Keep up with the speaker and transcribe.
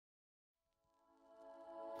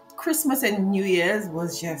Christmas and New Year's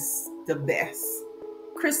was just the best.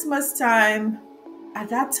 Christmas time, at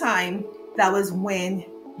that time, that was when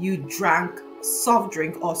you drank soft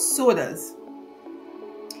drink or sodas.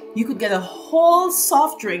 You could get a whole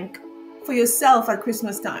soft drink for yourself at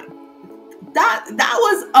Christmas time. That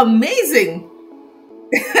was amazing.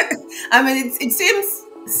 I mean, it seems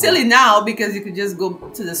silly now because you could just go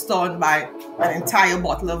to the store and buy an entire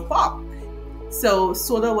bottle of pop. So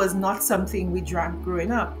soda was not something we drank growing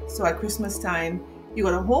up. So at Christmas time, you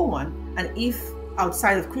got a whole one. And if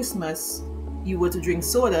outside of Christmas you were to drink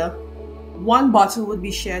soda, one bottle would be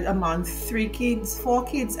shared among 3 kids, 4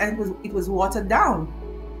 kids, and it was watered down.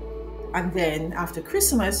 And then after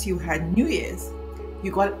Christmas, you had New Year's.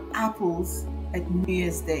 You got apples at New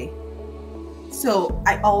Year's Day. So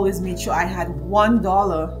I always made sure I had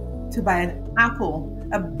 $1 to buy an apple,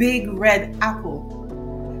 a big red apple.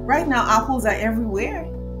 Right now, apples are everywhere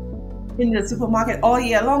in the supermarket all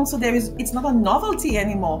year long. So it's not a novelty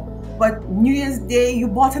anymore. But New Year's Day, you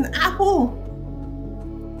bought an apple.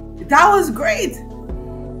 That was great.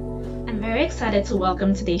 I'm very excited to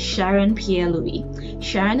welcome today Sharon Pierre Louis.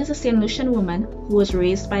 Sharon is a St. Lucian woman who was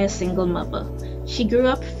raised by a single mother. She grew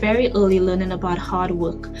up very early learning about hard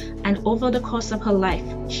work, and over the course of her life,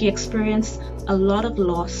 she experienced a lot of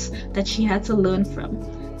loss that she had to learn from.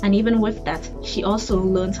 And even with that, she also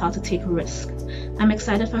learned how to take risk. I'm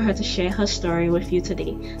excited for her to share her story with you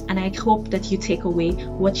today, and I hope that you take away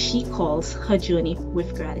what she calls her journey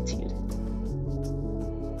with gratitude.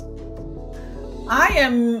 I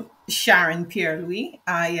am Sharon Pierre Louis.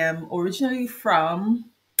 I am originally from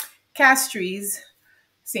Castries,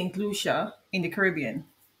 St. Lucia in the Caribbean.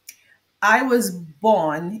 I was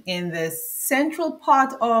born in the central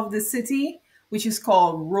part of the city, which is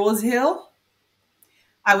called Rose Hill.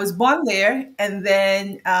 I was born there, and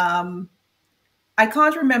then I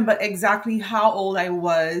can't remember exactly how old I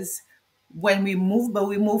was when we moved, but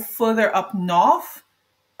we moved further up north,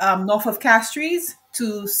 north of Castries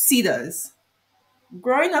to Cedars.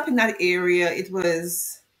 Growing up in that area, it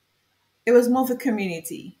was more of a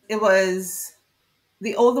community. It was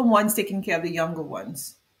the older ones taking care of the younger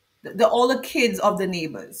ones. The older kids of the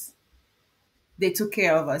neighbors, they took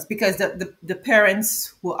care of us because the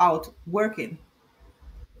parents were out working.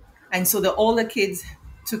 And so the older kids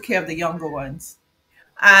took care of the younger ones.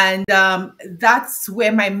 And that's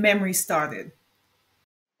where my memory started.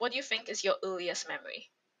 What do you think is your earliest memory?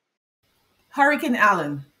 Hurricane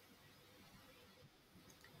Allen,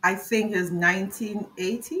 I think is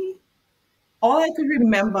 1980. All I could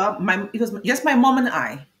remember, it was just my mom and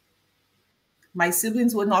I. My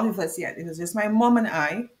siblings were not with us yet. It was just my mom and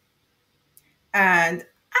I. And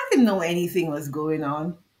I didn't know anything was going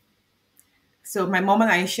on. So my mom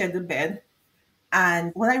and I shared the bed.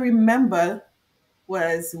 And what I remember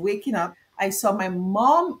was waking up. I saw my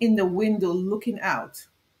mom in the window looking out.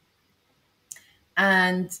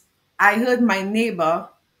 And I heard my neighbor,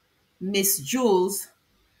 Miss Jules,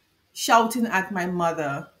 shouting at my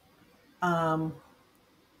mother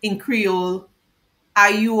in Creole,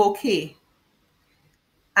 "Are you okay?"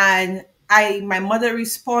 And my mother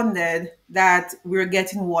responded that we were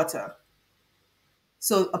getting water.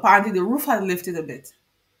 So apparently the roof had lifted a bit.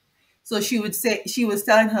 So she was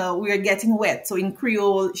telling her we are getting wet. So in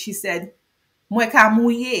Creole, she said, "Mwen ka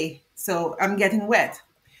mouye." So I'm getting wet.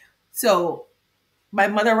 So my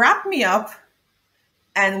mother wrapped me up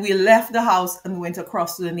and we left the house and went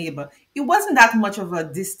across to the neighbor. It wasn't that much of a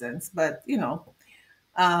distance, but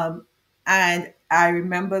um, and I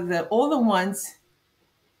remember the older ones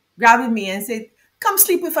grabbing me and said, "Come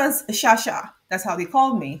sleep with us, Shasha." That's how they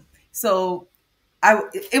called me. So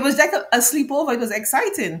it was like a sleepover. It was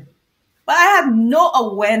exciting. But I had no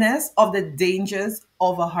awareness of the dangers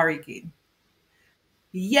of a hurricane.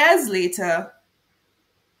 Years later,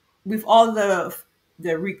 with all the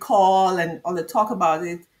recall and all the talk about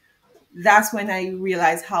it, that's when I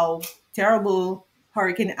realized how terrible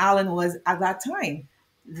Hurricane Allen was at that time.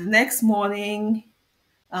 The next morning,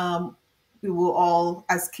 um, we were all,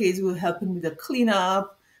 as kids, we were helping with the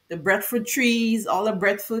cleanup. The breadfruit trees, all the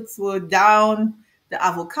breadfruits were down. The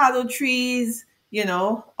avocado trees,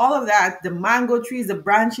 all of that. The mango trees, the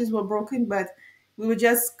branches were broken, but we were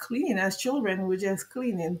just cleaning as children. We were just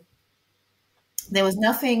cleaning. There was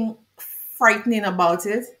nothing frightening about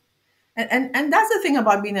it. And that's the thing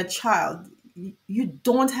about being a child. You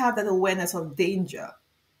don't have that awareness of danger,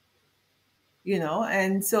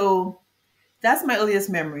 And so that's my earliest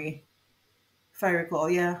memory, if I recall.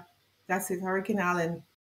 Yeah, that's it. Hurricane Allen.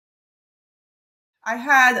 I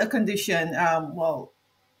had a condition. Well,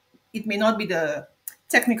 it may not be the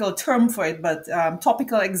technical term for it, but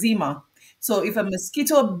topical eczema. So if a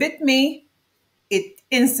mosquito bit me, it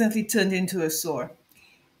instantly turned into a sore.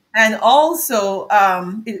 And also,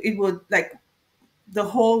 it would like the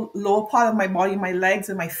whole lower part of my body, my legs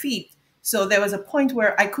and my feet. So there was a point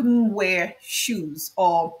where I couldn't wear shoes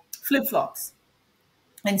or flip flops.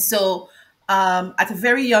 And so, at a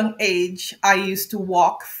very young age, I used to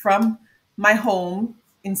walk from my home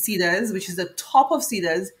in Cedars, which is the top of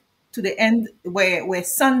Cedars, to the end where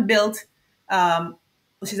Sun Built,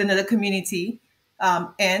 which is another community,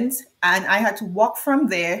 ends. And I had to walk from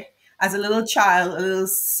there as a little child, a little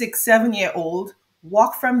 6, 7 year old,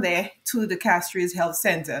 walk from there to the Castries Health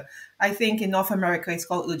Center. I think in North America, it's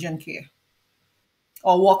called urgent care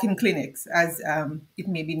or walk-in clinics, as it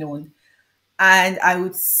may be known. And I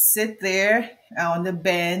would sit there on the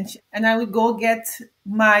bench and I would go get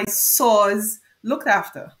my sores looked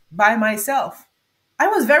after by myself. I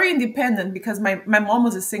was very independent because my mom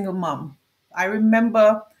was a single mom. I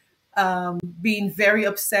remember being very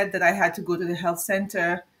upset that I had to go to the health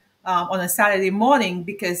center on a Saturday morning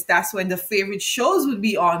because that's when the favorite shows would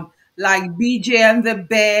be on, like BJ and the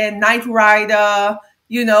Bear, Knight Rider,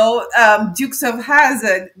 Dukes of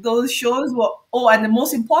Hazzard. Those shows were, oh, and the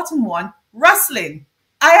most important one, wrestling.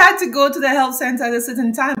 I had to go to the health center at a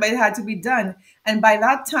certain time, but it had to be done. And by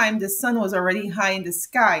that time, the sun was already high in the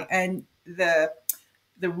sky and the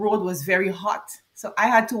road was very hot. So I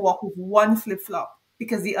had to walk with one flip flop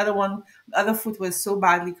because the other foot was so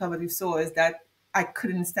badly covered with sores that I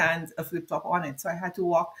couldn't stand a flip flop on it. So I had to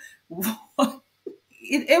walk.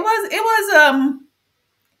 It was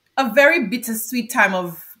a very bittersweet time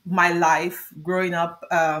of my life growing up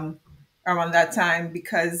around that time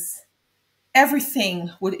because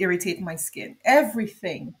everything would irritate my skin.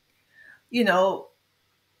 Everything, you know,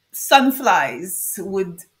 sunflies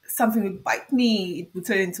would something would bite me, it would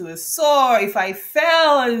turn into a sore. If I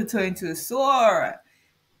fell, it would turn into a sore.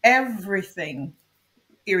 Everything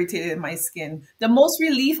irritated my skin. The most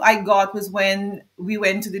relief I got was when we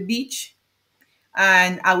went to the beach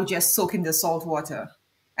and I would just soak in the salt water.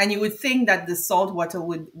 And you would think that the salt water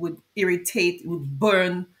would irritate, would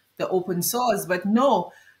burn the open sores, but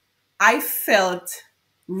no, I felt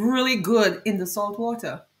really good in the salt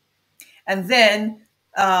water. And then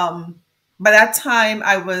by that time,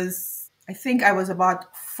 I think I was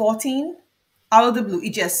about 14. Out of the blue,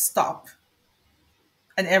 it just stopped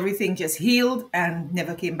and everything just healed and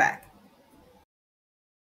never came back.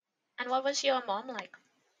 And what was your mom like?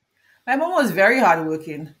 My mom was very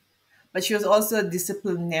hardworking, but she was also a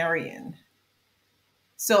disciplinarian.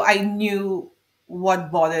 So I knew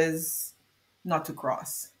what borders not to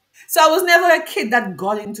cross. So I was never a kid that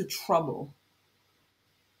got into trouble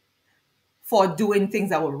for doing things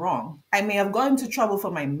that were wrong. I may have gotten into trouble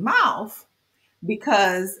for my mouth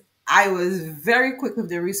because I was very quick with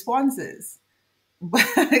the responses. But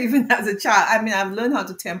even as a child, I mean, I've learned how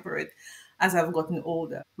to temper it as I've gotten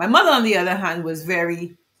older. My mother, on the other hand, was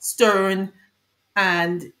very stern.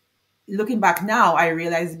 And looking back now, I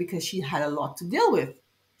realized because she had a lot to deal with.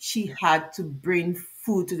 She had to bring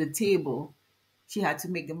food to the table, she had to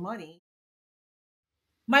make the money.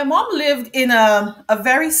 My mom lived in a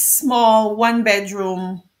very small one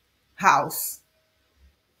bedroom house,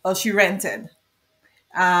 or she rented.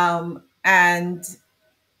 And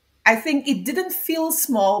I think it didn't feel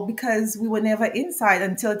small because we were never inside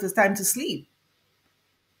until it was time to sleep.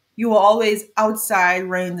 You were always outside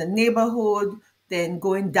running the neighborhood, then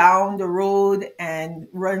going down the road and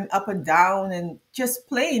running up and down and just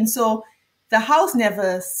playing. So the house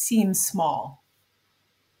never seemed small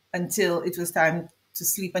until it was time to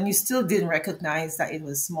sleep. And you still didn't recognize that it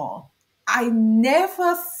was small. I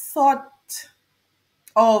never thought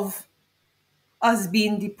of us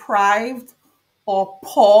being deprived or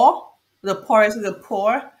poor, the poorest of the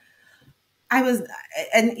poor. I was,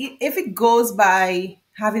 and if it goes by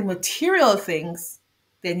having material things,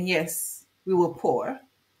 then yes, we were poor.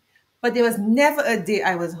 But there was never a day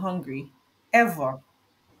I was hungry, ever.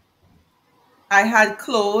 I had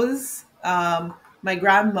clothes. My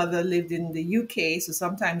grandmother lived in the UK, so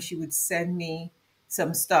sometimes she would send me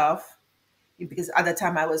some stuff because at the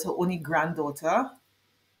time I was her only granddaughter.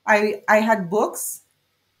 I had books,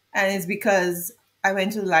 and it's because I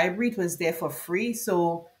went to the library, it was there for free.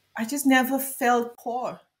 So I just never felt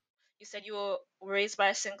poor. You said you were raised by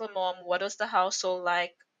a single mom. What was the household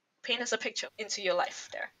like? Paint us a picture into your life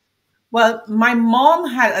there. Well, my mom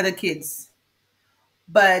had other kids,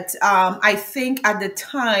 but I think at the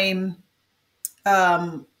time,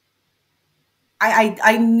 um,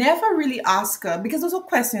 I never really asked her because those are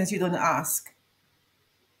questions you don't ask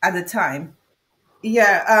at the time.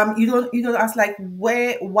 Yeah, you don't ask like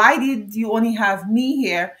why did you only have me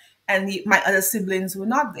here and my other siblings were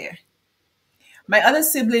not there. My other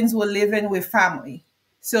siblings were living with family.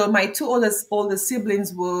 So my two older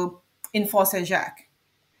siblings were in Fort Saint Jacques,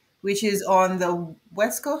 which is on the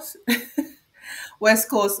west coast, west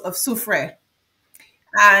coast of Soufrière.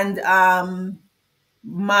 And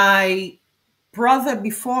my brother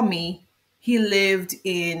before me, he lived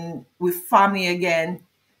in with family again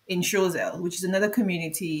in Choiseul, which is another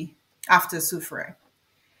community after Soufrière.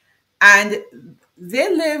 And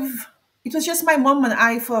they live. It was just my mom and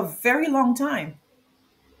I for a very long time.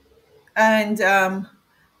 And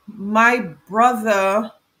my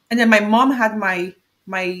brother, and then my mom had my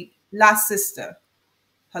last sister,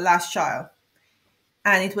 her last child,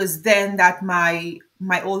 and it was then that my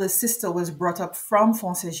older sister was brought up from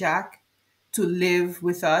Fonsejac to live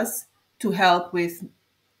with us to help with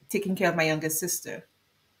taking care of my younger sister.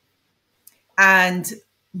 And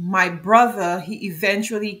my brother, he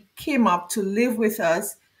eventually came up to live with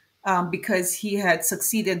us because he had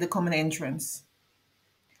succeeded the common entrance,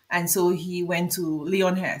 and so he went to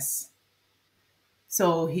Leon Hess.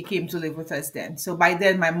 So he came to live with us then. So by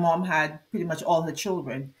then, my mom had pretty much all her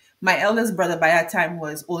children. My eldest brother by that time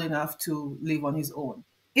was old enough to live on his own.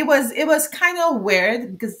 It was kind of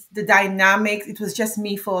weird because the dynamics, it was just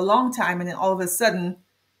me for a long time, and then all of a sudden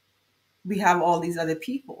we have all these other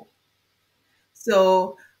people.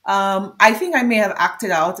 So I think I may have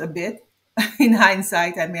acted out a bit. In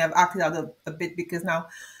hindsight, I may have acted out a bit because now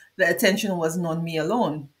the attention wasn't on me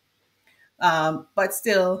alone. But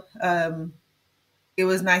still, it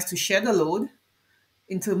was nice to share the load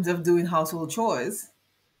in terms of doing household chores.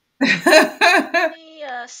 How many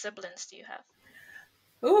siblings do you have?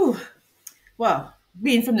 Ooh, well,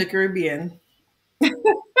 being from the Caribbean,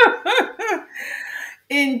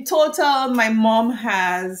 in total, my mom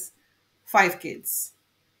has five kids,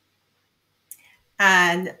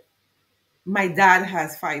 and my dad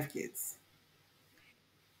has five kids,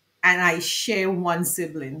 and I share one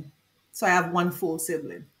sibling. So I have one full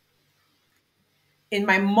sibling. In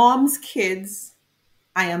my mom's kids,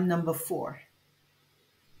 I am number four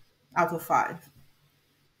out of five.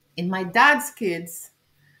 In my dad's kids,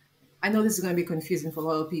 I know this is going to be confusing for a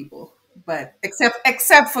lot of people, but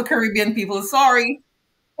except for Caribbean people, sorry,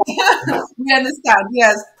 we understand.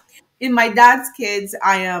 Yes, in my dad's kids,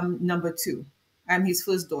 I am number two. I'm his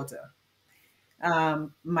first daughter.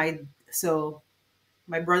 My so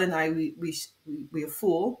my brother and I, we are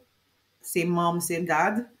full, same mom, same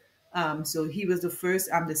dad. So he was the first,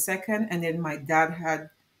 I'm the second, and then my dad had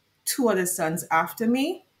two other sons after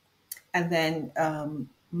me, and then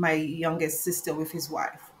my youngest sister with his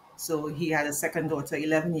wife. So he had a second daughter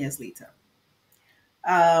 11 years later.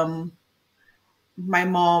 My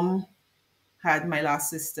mom had my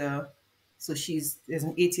last sister, so there's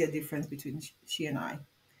an 8-year difference between she and I.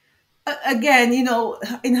 Again,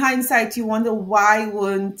 in hindsight, you wonder why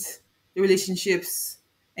weren't the relationships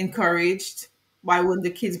encouraged? Why weren't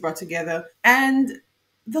the kids brought together? And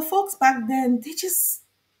the folks back then, they just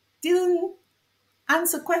didn't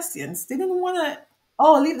answer questions. They didn't want to,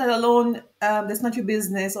 oh, leave that alone. That's not your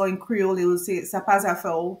business. Or in Creole, they will say, ça pas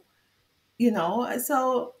affaire.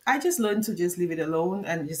 So I just learned to just leave it alone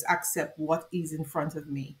and just accept what is in front of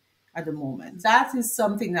me at the moment. That is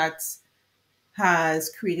something that has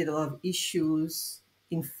created a lot of issues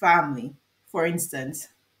in family. For instance,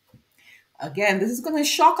 again, this is going to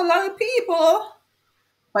shock a lot of people,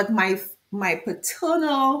 but my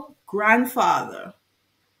paternal grandfather,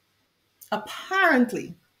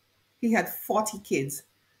 apparently he had 40 kids,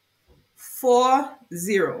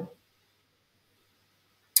 40,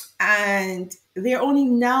 and they're only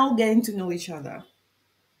now getting to know each other.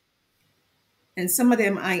 And some of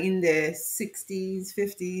them are in their 60s,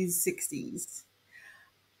 50s, 60s.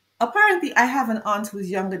 Apparently, I have an aunt who's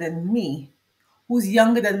younger than me, who's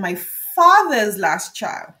younger than my father's last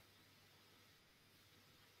child,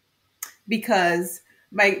 because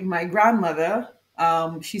my grandmother,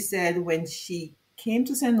 she said when she came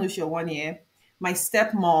to St. Lucia one year, my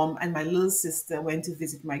stepmom and my little sister went to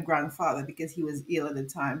visit my grandfather because he was ill at the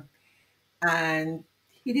time, and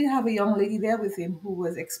he did have a young lady there with him who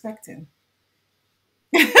was expecting.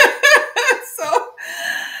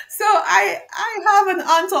 So I have an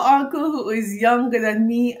aunt or uncle who is younger than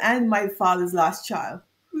me and my father's last child.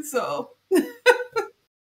 So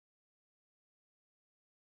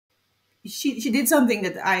she did something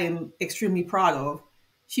that I am extremely proud of.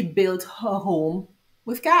 She built her home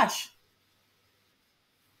with cash.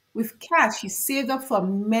 With cash, she saved up for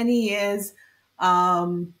many years,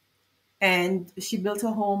 um, and she built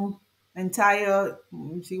her home entire.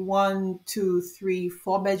 She 1, 2, 3,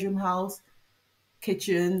 4 bedroom house,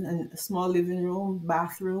 kitchen, and a small living room,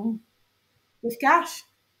 bathroom with cash,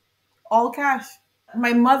 all cash.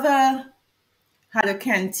 My mother had a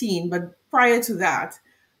canteen, but prior to that,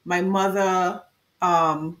 my mother,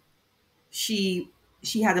 um, she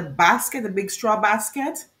she had a basket, a big straw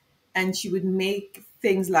basket, and she would make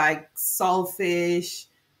things like saltfish,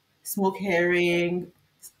 smoked herring,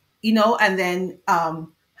 and then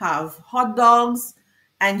have hot dogs.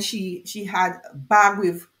 And she had a bag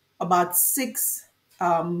with about 6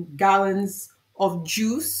 gallons of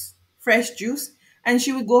juice, fresh juice, and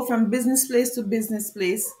she would go from business place to business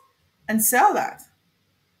place and sell that.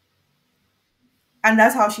 And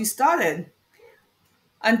that's how she started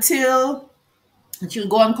until she would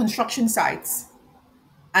go on construction sites,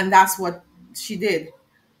 and that's what she did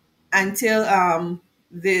until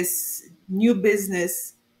this new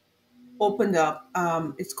business opened up.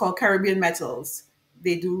 It's called Caribbean Metals.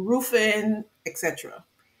 They do roofing, etc.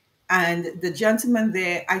 And the gentleman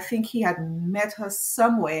there, I think he had met her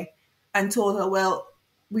somewhere and told her, "Well,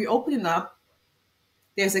 we're opening up.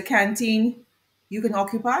 There's a canteen. You can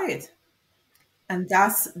occupy it." And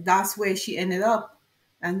that's where she ended up.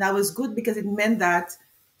 And that was good because it meant that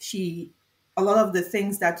she a lot of the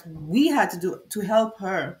things that we had to do to help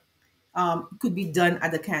her could be done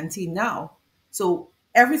at the canteen now. So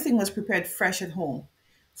everything was prepared fresh at home.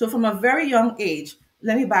 So from a very young age,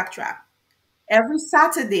 let me backtrack. Every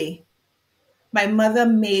Saturday, my mother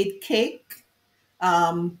made cake,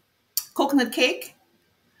 um, coconut cake,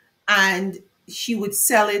 and she would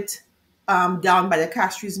sell it down by the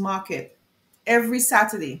Castries Market every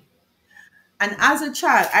Saturday. And as a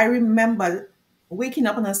child, I remember waking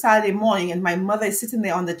up on a Saturday morning and my mother is sitting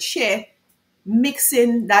there on the chair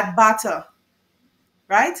mixing that batter,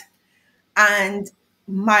 right? And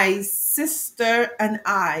my sister and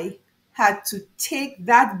I had to take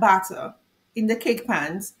that batter in the cake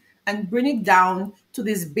pans and bring it down to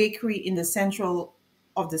this bakery in the central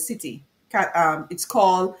of the city. It's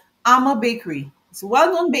called Alma Bakery. It's a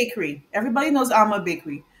well-known bakery. Everybody knows Alma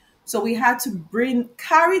Bakery. So we had to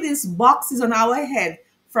carry these boxes on our head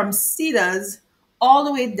from Cedars all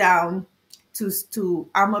the way down to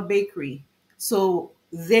Alma Bakery. So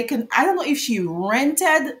they can, I don't know if she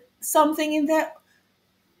rented something in there.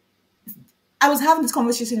 I was having this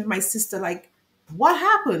conversation with my sister, like, what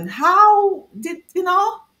happened? How did,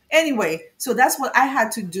 Anyway, so that's what I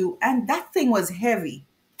had to do. And that thing was heavy.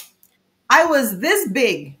 I was this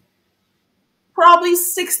big, probably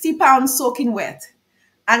 60 pounds soaking wet.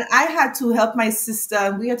 And I had to help my sister,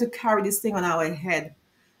 and we had to carry this thing on our head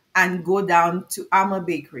and go down to Alma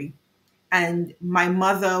Bakery. And my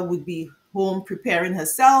mother would be home preparing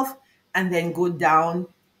herself and then go down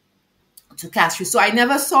to Castro. So I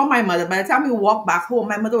never saw my mother. By the time we walked back home,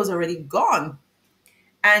 my mother was already gone.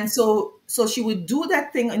 And so she would do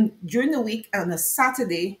that thing, and during the week on a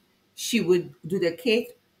Saturday, she would do the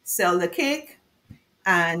cake, sell the cake,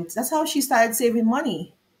 and that's how she started saving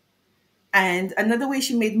money. And another way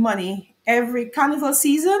she made money, every carnival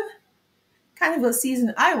season,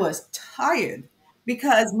 I was tired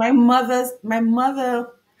because my mother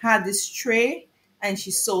had this tray and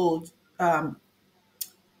she sold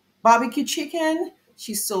barbecue chicken.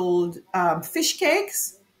 She sold fish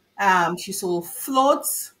cakes. She sold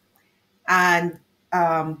floats and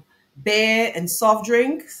beer and soft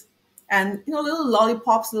drinks and little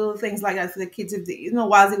lollipops, little things like that for the kids if they,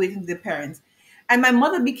 while they're waiting for their parents. And my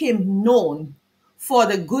mother became known for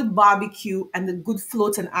the good barbecue and the good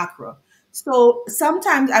floats and accra. So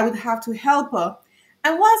sometimes I would have to help her.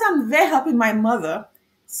 And whilst I'm there helping my mother,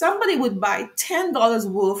 somebody would buy $10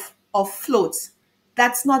 worth of floats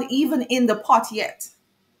that's not even in the pot yet.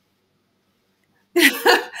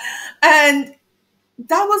 And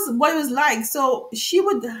that was what it was like. So she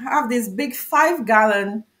would have these big 5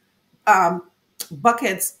 gallon um,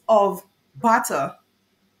 buckets of butter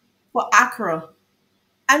for Accra,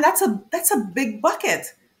 and that's a big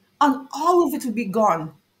bucket, and all of it would be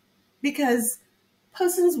gone because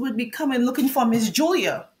persons would be coming looking for Miss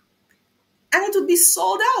Julia, and it would be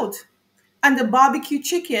sold out. And the barbecue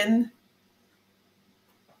chicken,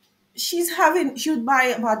 she would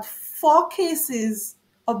buy about 4 cases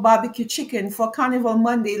of barbecue chicken for Carnival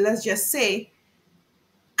Monday, let's just say,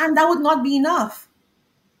 and that would not be enough.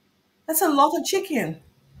 That's a lot of chicken,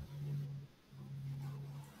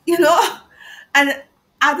 you know? And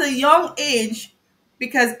at a young age,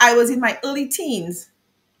 because I was in my early teens,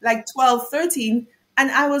 like 12, 13,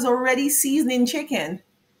 and I was already seasoning chicken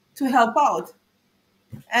to help out.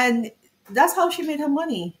 And that's how she made her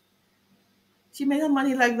money. She made her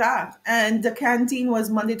money like that. And the canteen was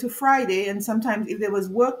Monday to Friday. And sometimes if there was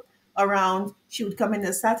work around, she would come in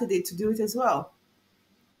on Saturday to do it as well.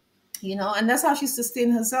 And that's how she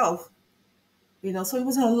sustained herself. So it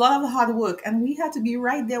was a lot of hard work. And we had to be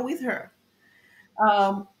right there with her.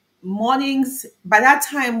 Mornings, by that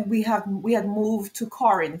time we had moved to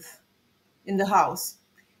Corinth in the house.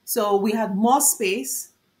 So we had more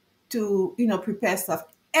space to, prepare stuff.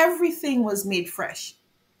 Everything was made fresh.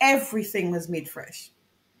 Everything was made fresh.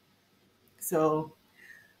 So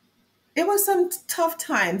it was some tough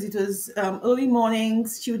times. It was early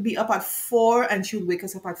mornings. She would be up at 4 and she would wake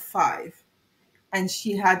us up at 5. And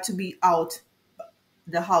she had to be out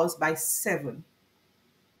the house by 7.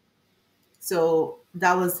 So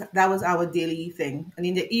that was our daily thing. And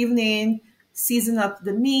in the evening, season up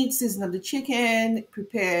the meat, season up the chicken,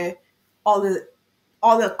 prepare all the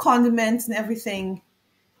all the condiments and everything.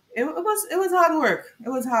 It was hard work. It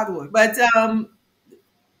was hard work. But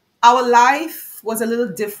our life was a little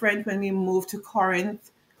different when we moved to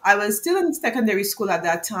Corinth. I was still in secondary school at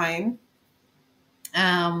that time.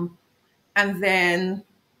 Um, and then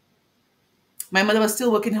my mother was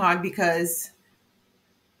still working hard because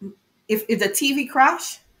if the TV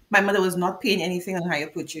crashed, my mother was not paying anything on hire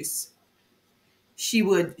purchase. She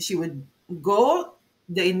would go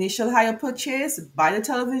the initial hire purchase, buy the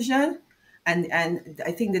television, and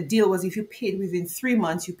I think the deal was if you paid within 3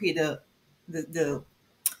 months, you pay the the,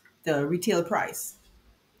 the retail price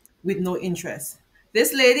with no interest.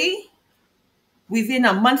 This lady, within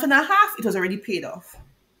a month and a half, it was already paid off.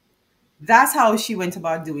 That's how she went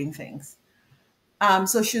about doing things.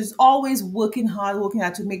 So she was always working hard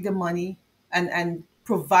to make the money and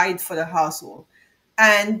provide for the household.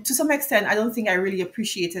 And to some extent, I don't think I really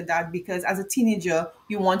appreciated that because as a teenager,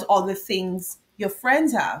 you want all the things your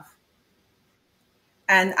friends have.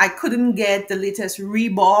 And I couldn't get the latest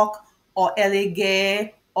Reebok or LA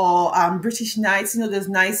Gear or British Knights, those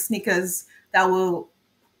nice sneakers that were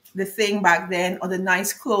the thing back then, or the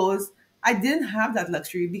nice clothes. I didn't have that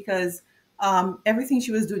luxury because everything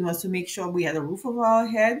she was doing was to make sure we had a roof over our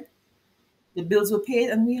head, the bills were paid,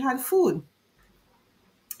 and we had food.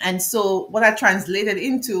 And so, what I translated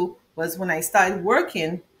into was when I started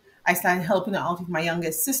working, I started helping her out with my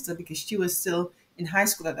youngest sister because she was still in high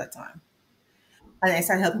school at that time. And I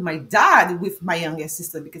started helping my dad with my youngest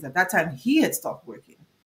sister because at that time he had stopped working.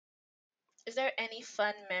 Is there any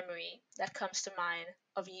fun memory that comes to mind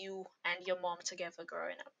of you and your mom together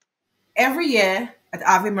growing up? Every year at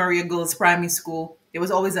Ave Maria Girls Primary School, there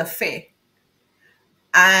was always a fair.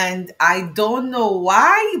 And I don't know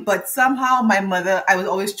why, but somehow I was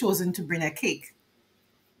always chosen to bring a cake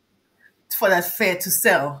for that fair to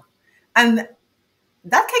sell. And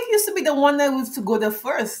that cake used to be the one that was to go the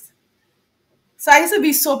first. So I used to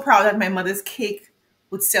be so proud that my mother's cake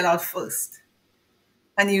would sell out first.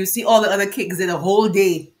 And you see all the other cakes there the whole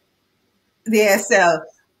day they sell.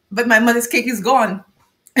 But my mother's cake is gone.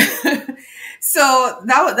 So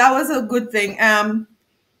that was a good thing.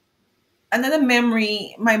 Another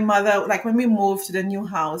memory, my mother, like when we moved to the new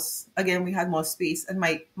house, again we had more space, and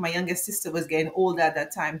my youngest sister was getting older at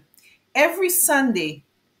that time. Every Sunday,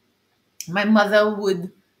 my mother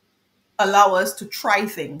would allow us to try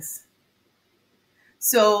things.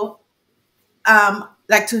 So,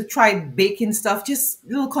 like to try baking stuff, just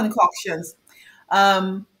little concoctions.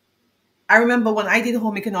 Um, I remember when I did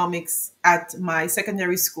home economics at my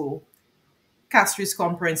secondary school, Castries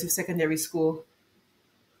Comprehensive Secondary School.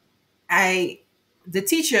 I the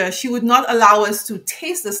teacher, she would not allow us to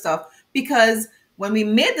taste the stuff because when we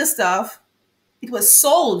made the stuff, it was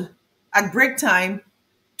sold at break time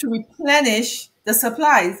to replenish the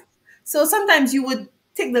supplies. So sometimes you would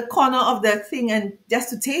take the corner of the thing and just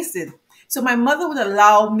to taste it. So my mother would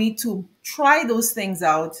allow me to try those things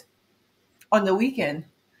out on the weekend.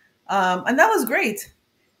 And that was great.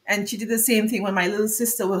 And she did the same thing when my little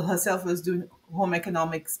sister herself was doing home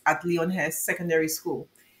economics at Leon Hess Secondary School.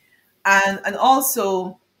 And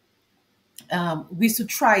also, we used to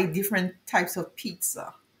try different types of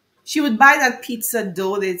pizza. She would buy that pizza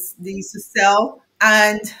dough that they used to sell,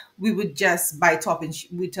 and we would just buy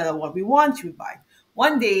toppings. We tell her what we want, she would buy.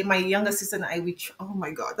 One day, my younger sister and I, oh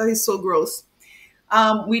my God, that is so gross.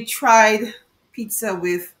 We tried pizza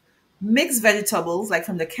with mixed vegetables, like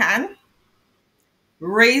from the can,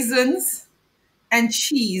 raisins, and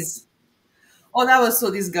cheese. Oh, that was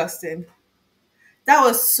so disgusting. That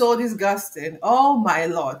was so disgusting. Oh my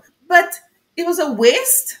Lord. But it was a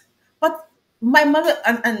waste. But my mother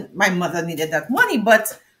and my mother needed that money,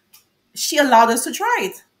 but she allowed us to try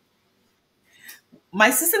it. My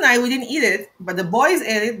sister and I, we didn't eat it, but the boys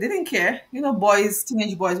ate it. They didn't care. Boys,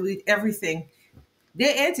 teenage boys would eat everything.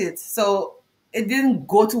 They ate it. So it didn't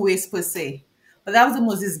go to waste per se. But that was the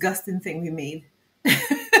most disgusting thing we made.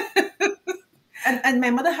 And my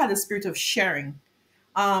mother had a spirit of sharing.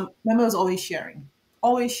 My mother was always sharing,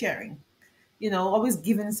 always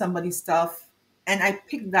giving somebody stuff. And I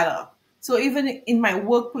picked that up. So even in my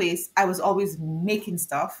workplace, I was always making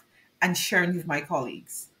stuff and sharing with my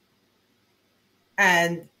colleagues.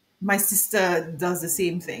 And my sister does the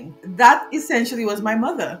same thing. That essentially was my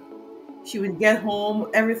mother. She would get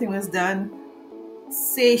home, everything was done.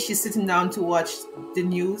 Say she's sitting down to watch the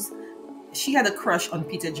news. She had a crush on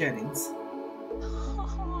Peter Jennings.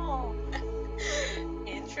 Oh,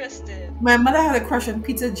 interesting. My mother had a crush on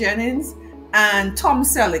Peter Jennings and Tom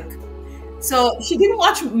Selleck. So she didn't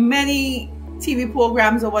watch many TV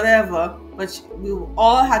programs or whatever, but we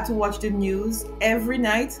all had to watch the news every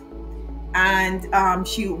night. And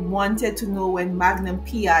she wanted to know when Magnum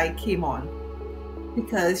PI came on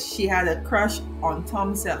because she had a crush on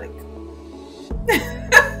Tom Selleck.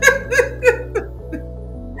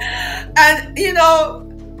 And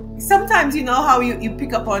sometimes how you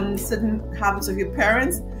pick up on certain habits of your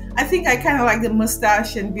parents. I think I kind of like the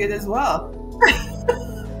mustache and beard as well.